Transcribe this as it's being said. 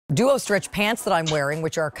duo stretch pants that I'm wearing,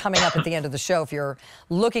 which are coming up at the end of the show. If you're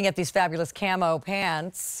looking at these fabulous camo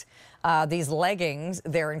pants, these leggings,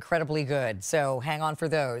 they're incredibly good. So hang on for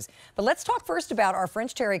those. But let's talk first about our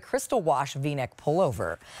French Terry Crystal Wash V-neck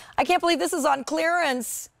pullover. I can't believe this is on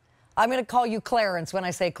clearance. I'm going to call you Clarence when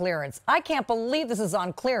I say clearance. I can't believe this is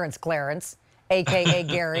on clearance, Clarence, a.k.a.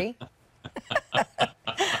 Gary.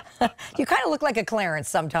 You kind of look like a Clarence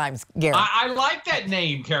sometimes, Gary. I like that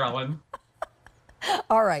name, Carolyn.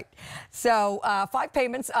 All right. So 5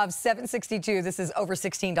 payments of $7.62. This is over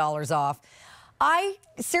 $16 off.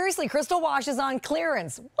 Seriously, Crystal Wash is on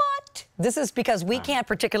clearance. What? This is because we can't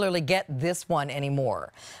particularly get this one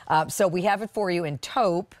anymore. So we have it for you in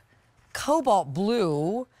taupe, cobalt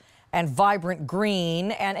blue, and vibrant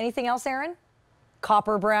green. And anything else, Aaron?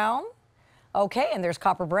 Copper brown? Okay, and there's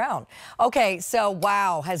copper brown. Okay, so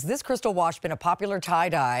wow, has this Crystal Wash been a popular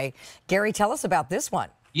tie-dye? Gary, tell us about this one.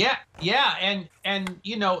 Yeah, and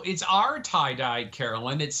you know, it's our tie-dye,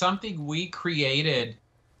 Carolyn. It's something we created.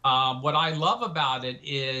 What I love about it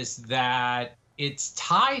is that it's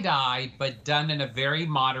tie-dye, but done in a very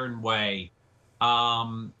modern way.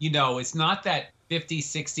 You know, it's not that 50s,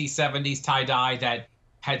 60s, 70s tie-dye that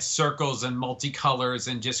had circles and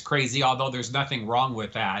multicolors and just crazy, although there's nothing wrong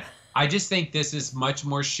with that. I just think this is much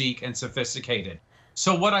more chic and sophisticated.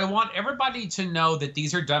 So what I want everybody to know that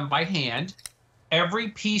these are done by hand. Every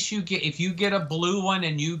piece you get, if you get a blue one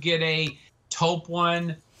and you get a taupe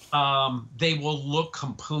one, they will look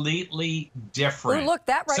completely different. Ooh, look,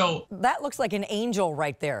 that looks like an angel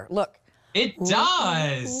right there. Look. It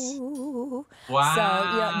does. Ooh. Wow. So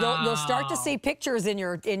yeah, you'll start to see pictures in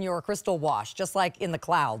your Crystal Wash, just like in the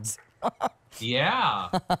clouds. Yeah.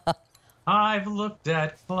 I've looked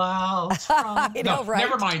at clouds from... know, right?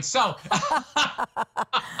 Never mind. So...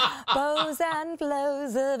 Bows and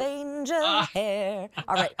flows of angel hair.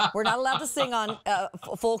 All right, we're not allowed to sing on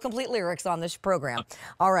full, complete lyrics on this program.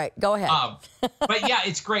 All right, go ahead. But yeah,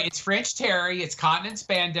 it's great. It's French Terry. It's cotton and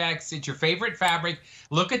spandex. It's your favorite fabric.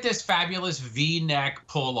 Look at this fabulous V-neck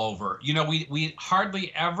pullover. You know, we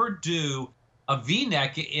hardly ever do a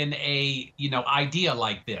V-neck in a, you know, idea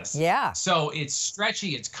like this. Yeah. So it's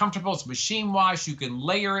stretchy, it's comfortable, it's machine wash. You can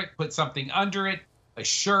layer it, put something under it, a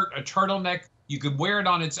shirt, a turtleneck. You could wear it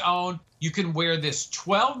on its own. You can wear this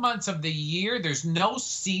 12 months of the year. There's no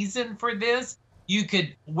season for this. You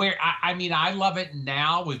could wear, I mean, I love it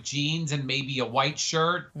now with jeans and maybe a white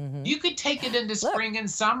shirt. Mm-hmm. You could take it into spring and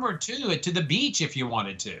summer too, to the beach if you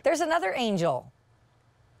wanted to. There's another angel.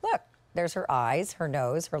 Look, there's her eyes, her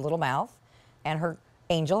nose, her little mouth, and her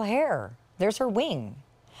angel hair. There's her wing.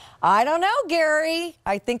 I don't know, Gary.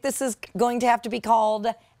 I think this is going to have to be called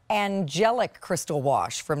Angelic Crystal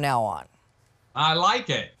Wash from now on. I like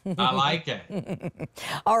it. I like it.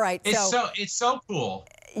 All right. It's so cool.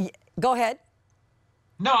 Go ahead.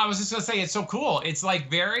 No, I was just gonna say it's so cool. It's like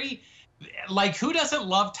very, like, who doesn't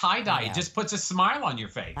love tie-dye? It just puts a smile on your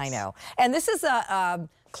face. I know. And this is a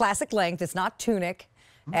classic length. It's not tunic.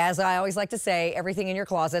 As I always like to say, everything in your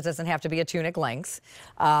closet doesn't have to be a tunic length.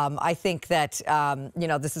 I think that, you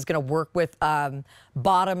know, this is going to work with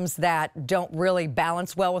bottoms that don't really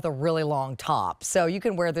balance well with a really long top. So you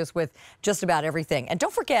can wear this with just about everything. And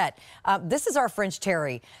don't forget, this is our French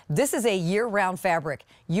Terry. This is a year-round fabric.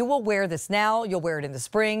 You will wear this now. You'll wear it in the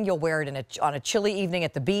spring. You'll wear it on a chilly evening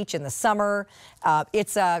at the beach in the summer.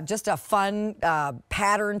 It's just a fun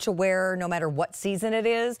pattern to wear no matter what season it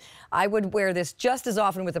is. I would wear this just as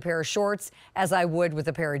often with a pair of shorts as I would with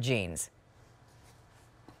a pair of jeans.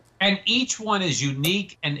 And each one is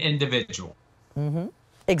unique and individual. Mm-hmm.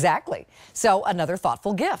 Exactly. So another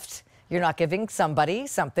thoughtful gift. You're not giving somebody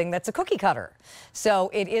something that's a cookie cutter. So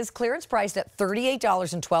it is clearance priced at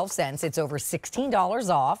 $38.12. It's over $16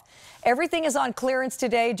 off. Everything is on clearance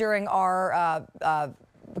today during our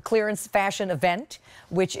clearance fashion event,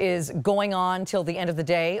 which is going on till the end of the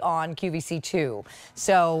day on QVC 2.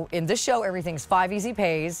 So in this show, everything's 5 easy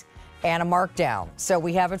pays and a markdown. So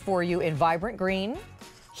we have it for you in vibrant green.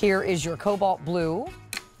 Here is your cobalt blue,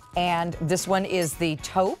 and this one is the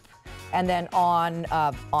taupe. And then on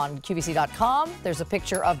QVC.com, there's a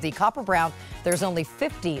picture of the copper brown. There's only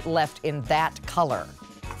 50 left in that color.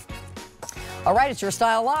 All right, it's Your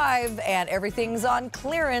Style Live, and everything's on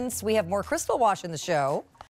clearance. We have more Crystal Wash in the show.